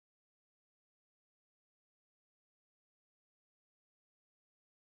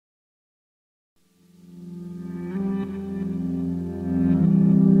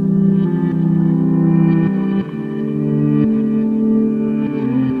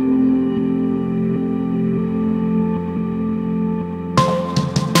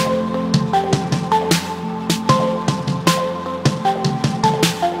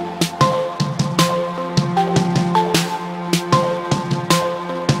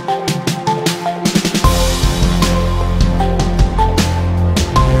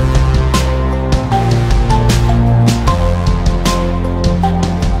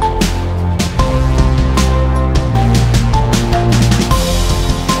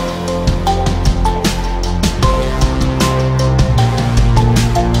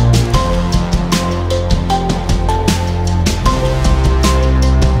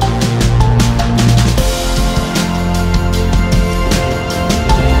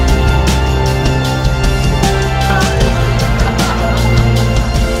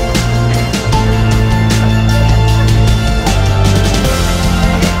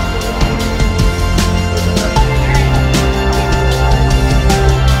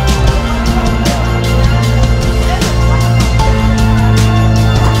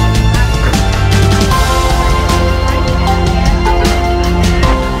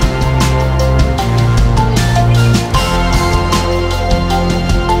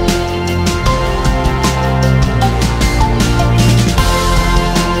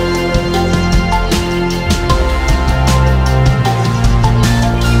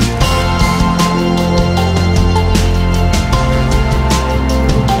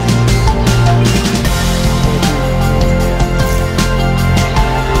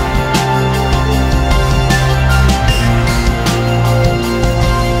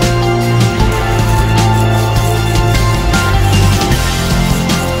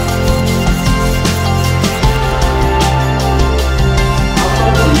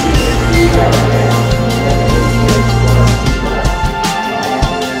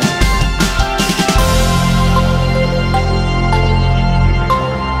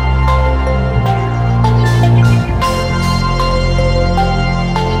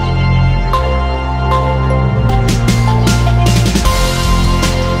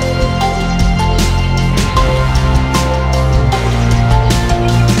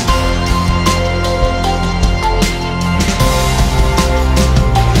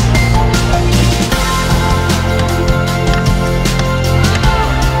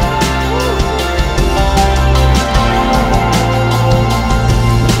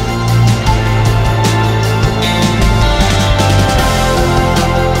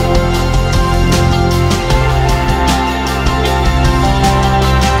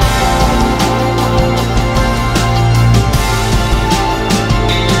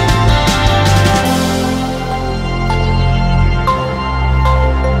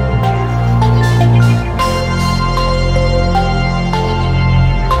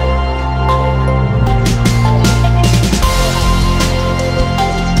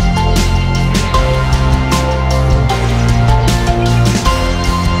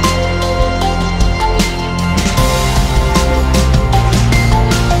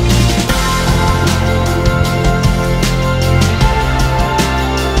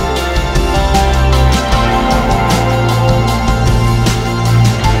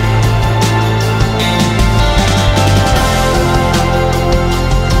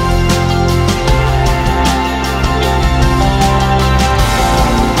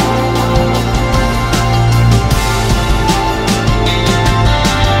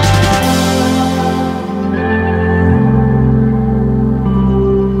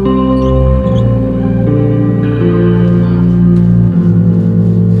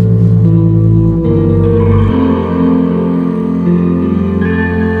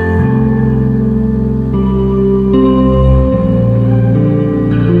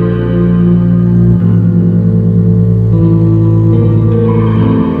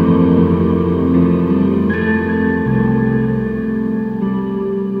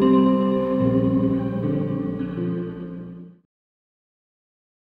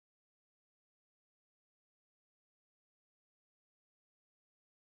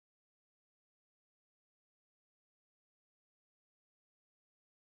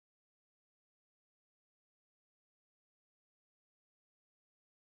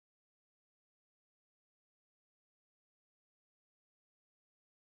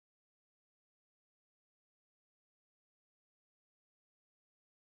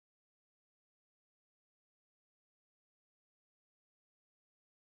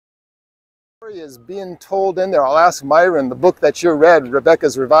story is being told in there. I'll ask Myron, the book that you read,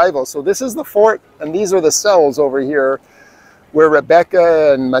 Rebecca's Revival. So this is the fort, and these are the cells over here where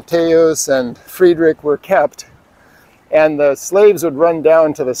Rebecca and Mateus and Frederick were kept. And the slaves would run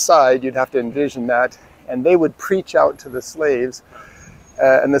down to the side, you'd have to envision that, and they would preach out to the slaves.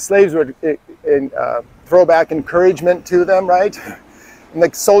 And the slaves would throw back encouragement to them, right? And the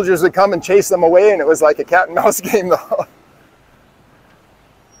soldiers would come and chase them away, and it was like a cat and mouse game though.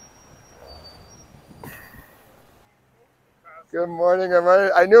 Good morning, Irma.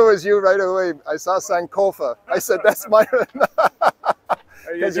 I knew it was you right away. I saw Sankofa. I said, that's Myron.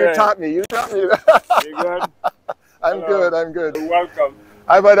 Because you taught me. You taught me. You good? I'm good. I'm good. Welcome.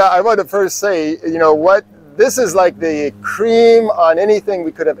 I want to first say, you know what? This is like the cream on anything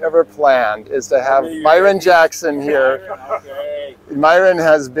we could have ever planned, is to have Myron Jackson here. Okay. Myron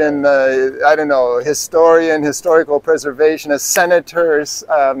has been, I don't know, historian, historical preservation, a senator,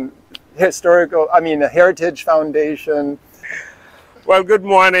 a Heritage Foundation. Well, good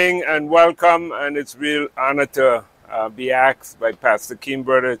morning and welcome, and it's a real honor to be asked by Pastor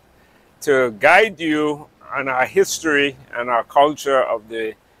Kimberly to guide you on our history and our culture of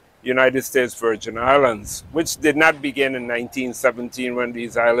the United States Virgin Islands, which did not begin in 1917 when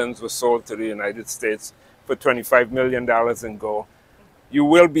these islands were sold to the United States for $25 million and go. You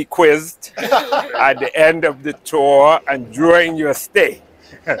will be quizzed at the end of the tour and during your stay.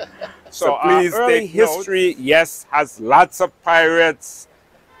 So please take history, yes, has lots of pirates,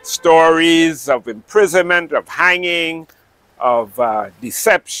 stories of imprisonment, of hanging, of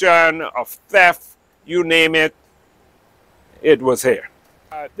deception, of theft, you name it, it was here.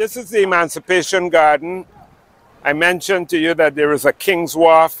 This is the Emancipation Garden. I mentioned to you that there is a King's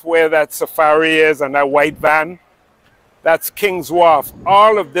Wharf where that safari is and that white van. That's King's Wharf.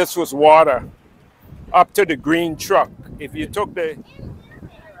 All of this was water up to the green truck. If you took the...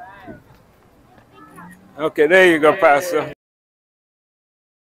 Okay, there you go, Pastor.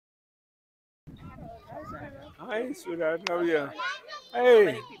 Hi, sweetheart. How are you?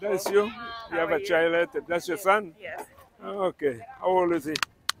 Hey, that's you. You have a child. That's your son? Yes. Okay. How old is he?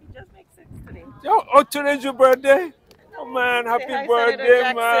 He just makes 6 today. Oh, today's your birthday? Oh, man. Happy hi, birthday,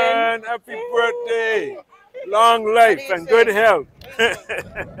 Senator man. Happy birthday. Long life and good health.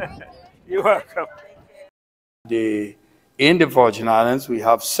 You're welcome. In the Virgin Islands, we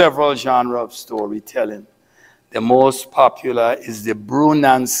have several genres of storytelling. The most popular is the Brew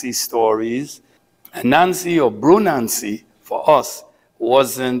Nancy stories. And Nancy or Brew Nancy, for us,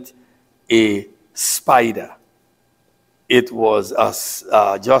 wasn't a spider. It was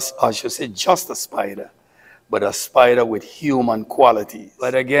just a spider, but a spider with human qualities.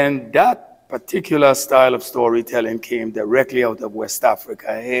 But again, that particular style of storytelling came directly out of West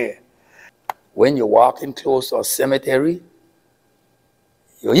Africa here. When you're walking close to a cemetery,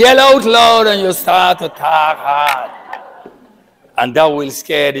 you yell out loud and you start to talk hard. And that will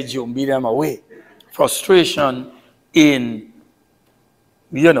scare the Jumbi them away. Frustration in,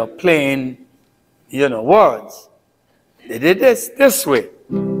 playing, words. They did this way.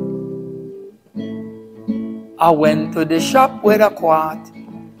 I went to the shop with a quart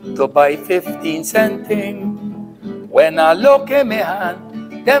to buy 15-cent thing. When I look in my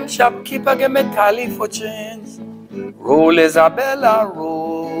hand, them shopkeeper give me tally for change. Roll Isabella,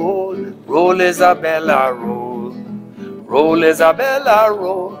 roll. Roll Isabella, roll. Roll Isabella,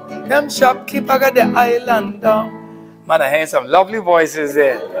 roll. Them shopkeeper got the island down. Man, I hear some lovely voices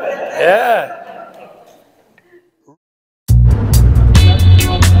there. Yeah.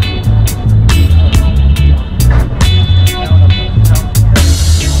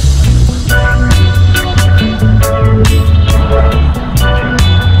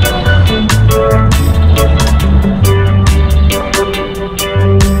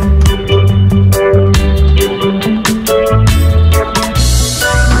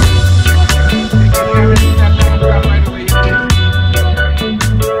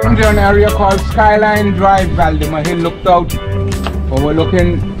 An area called Skyline Drive, Valdemar Hill looked out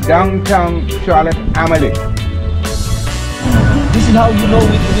overlooking downtown Charlotte Amalie. This is how you know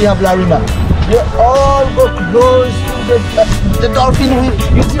we have Larima. They all go close to the dolphin.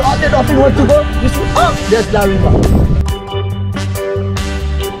 You see all the dolphin want to go? You see, oh, there's Larima.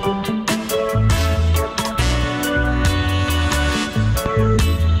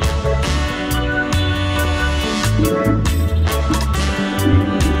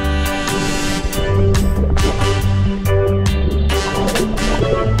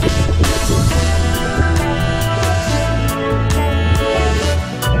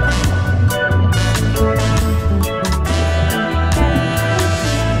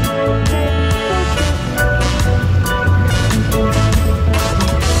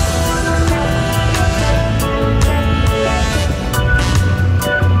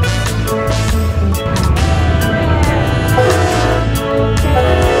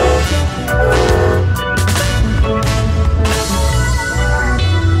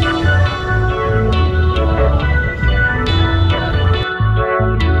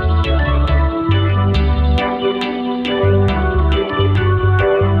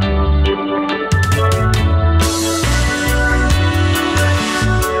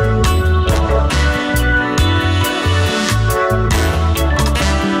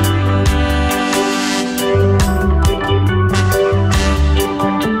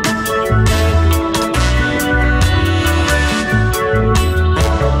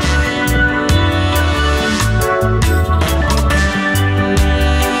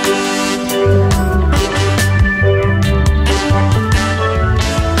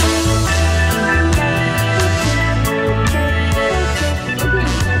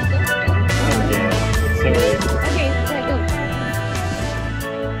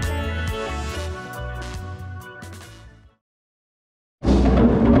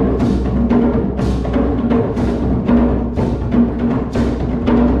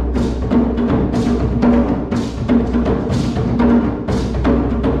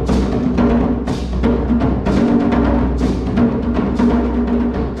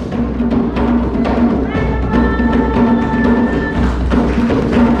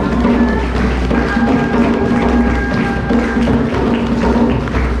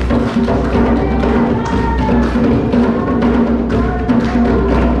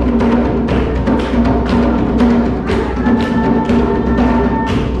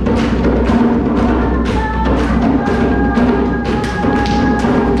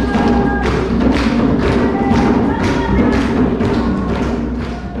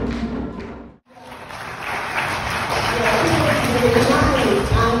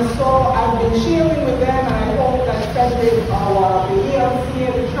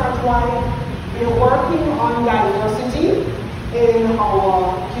 church-wide, we're working on diversity in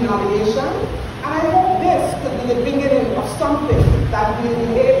our denomination. And I hope this could be the beginning of something that we'll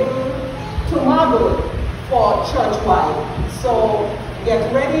be able to model for church-wide. So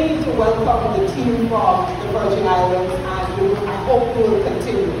get ready to welcome the team from the Virgin Islands, and I hope we will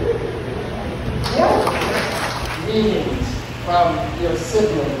continue. Yes. Greetings from your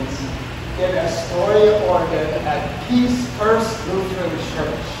siblings in Astoria, Oregon at Peace First Lutheran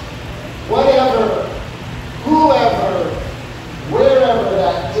Church. Whatever, whoever, wherever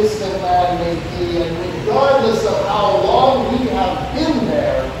that distant land may be, and regardless of how long we have been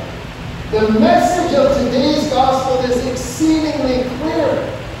there, the message of today's gospel is exceedingly clear.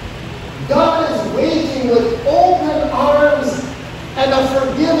 God is waiting with open arms and a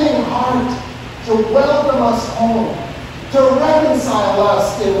forgiving heart to welcome us home, to reconcile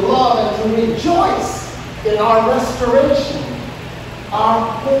us in love, and to rejoice in our restoration, our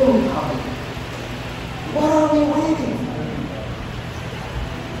homecoming. What are we waiting for?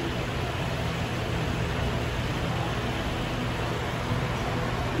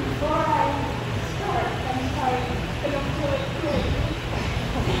 Before I start, I'm sorry, I don't feel it good.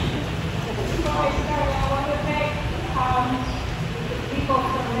 Before I start, I want to thank the people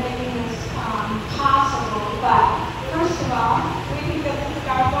for making this possible. But first of all, we think that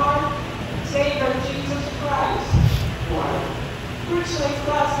our Lord and Savior Jesus Christ richly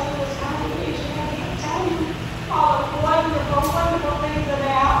blessed this congregation. I can't tell you all the wonderful, wonderful things that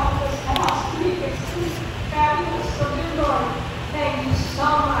have happened this past week. It's just fabulous. So, dear Lord, thank you so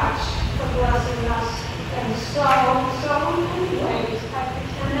much for blessing us in so many ways.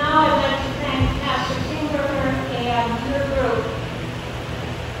 And now I'd like to thank Pastor Kimberger and your group.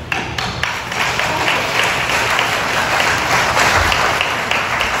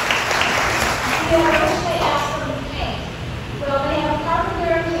 Yeah, I wish they asked them to paint. Well, they have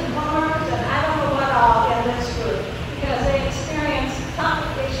carpenters and plumbers and I don't know what all in this group, because they experience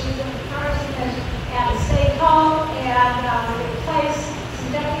complications in the parsonage at a stake home, and they place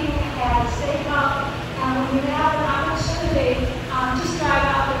some decking at a stake home. And when you have an opportunity, just drive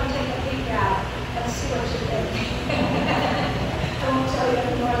out there and take a peek at it and see what you think. I won't tell you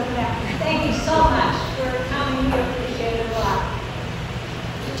any more than that. Thank you so much for coming. We appreciate it a lot.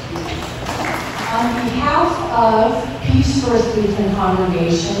 On behalf of Peace First Lutheran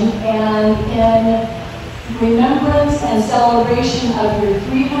Congregation, and in remembrance and celebration of your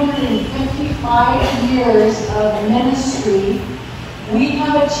 355 years of ministry, we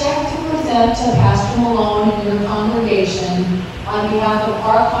have a check to present to Pastor Malone and your congregation on behalf of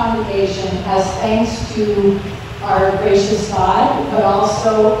our congregation as thanks to our gracious God, but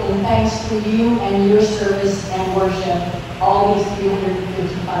also in thanks for you and your service and worship all these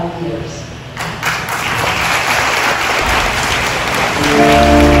 355 years.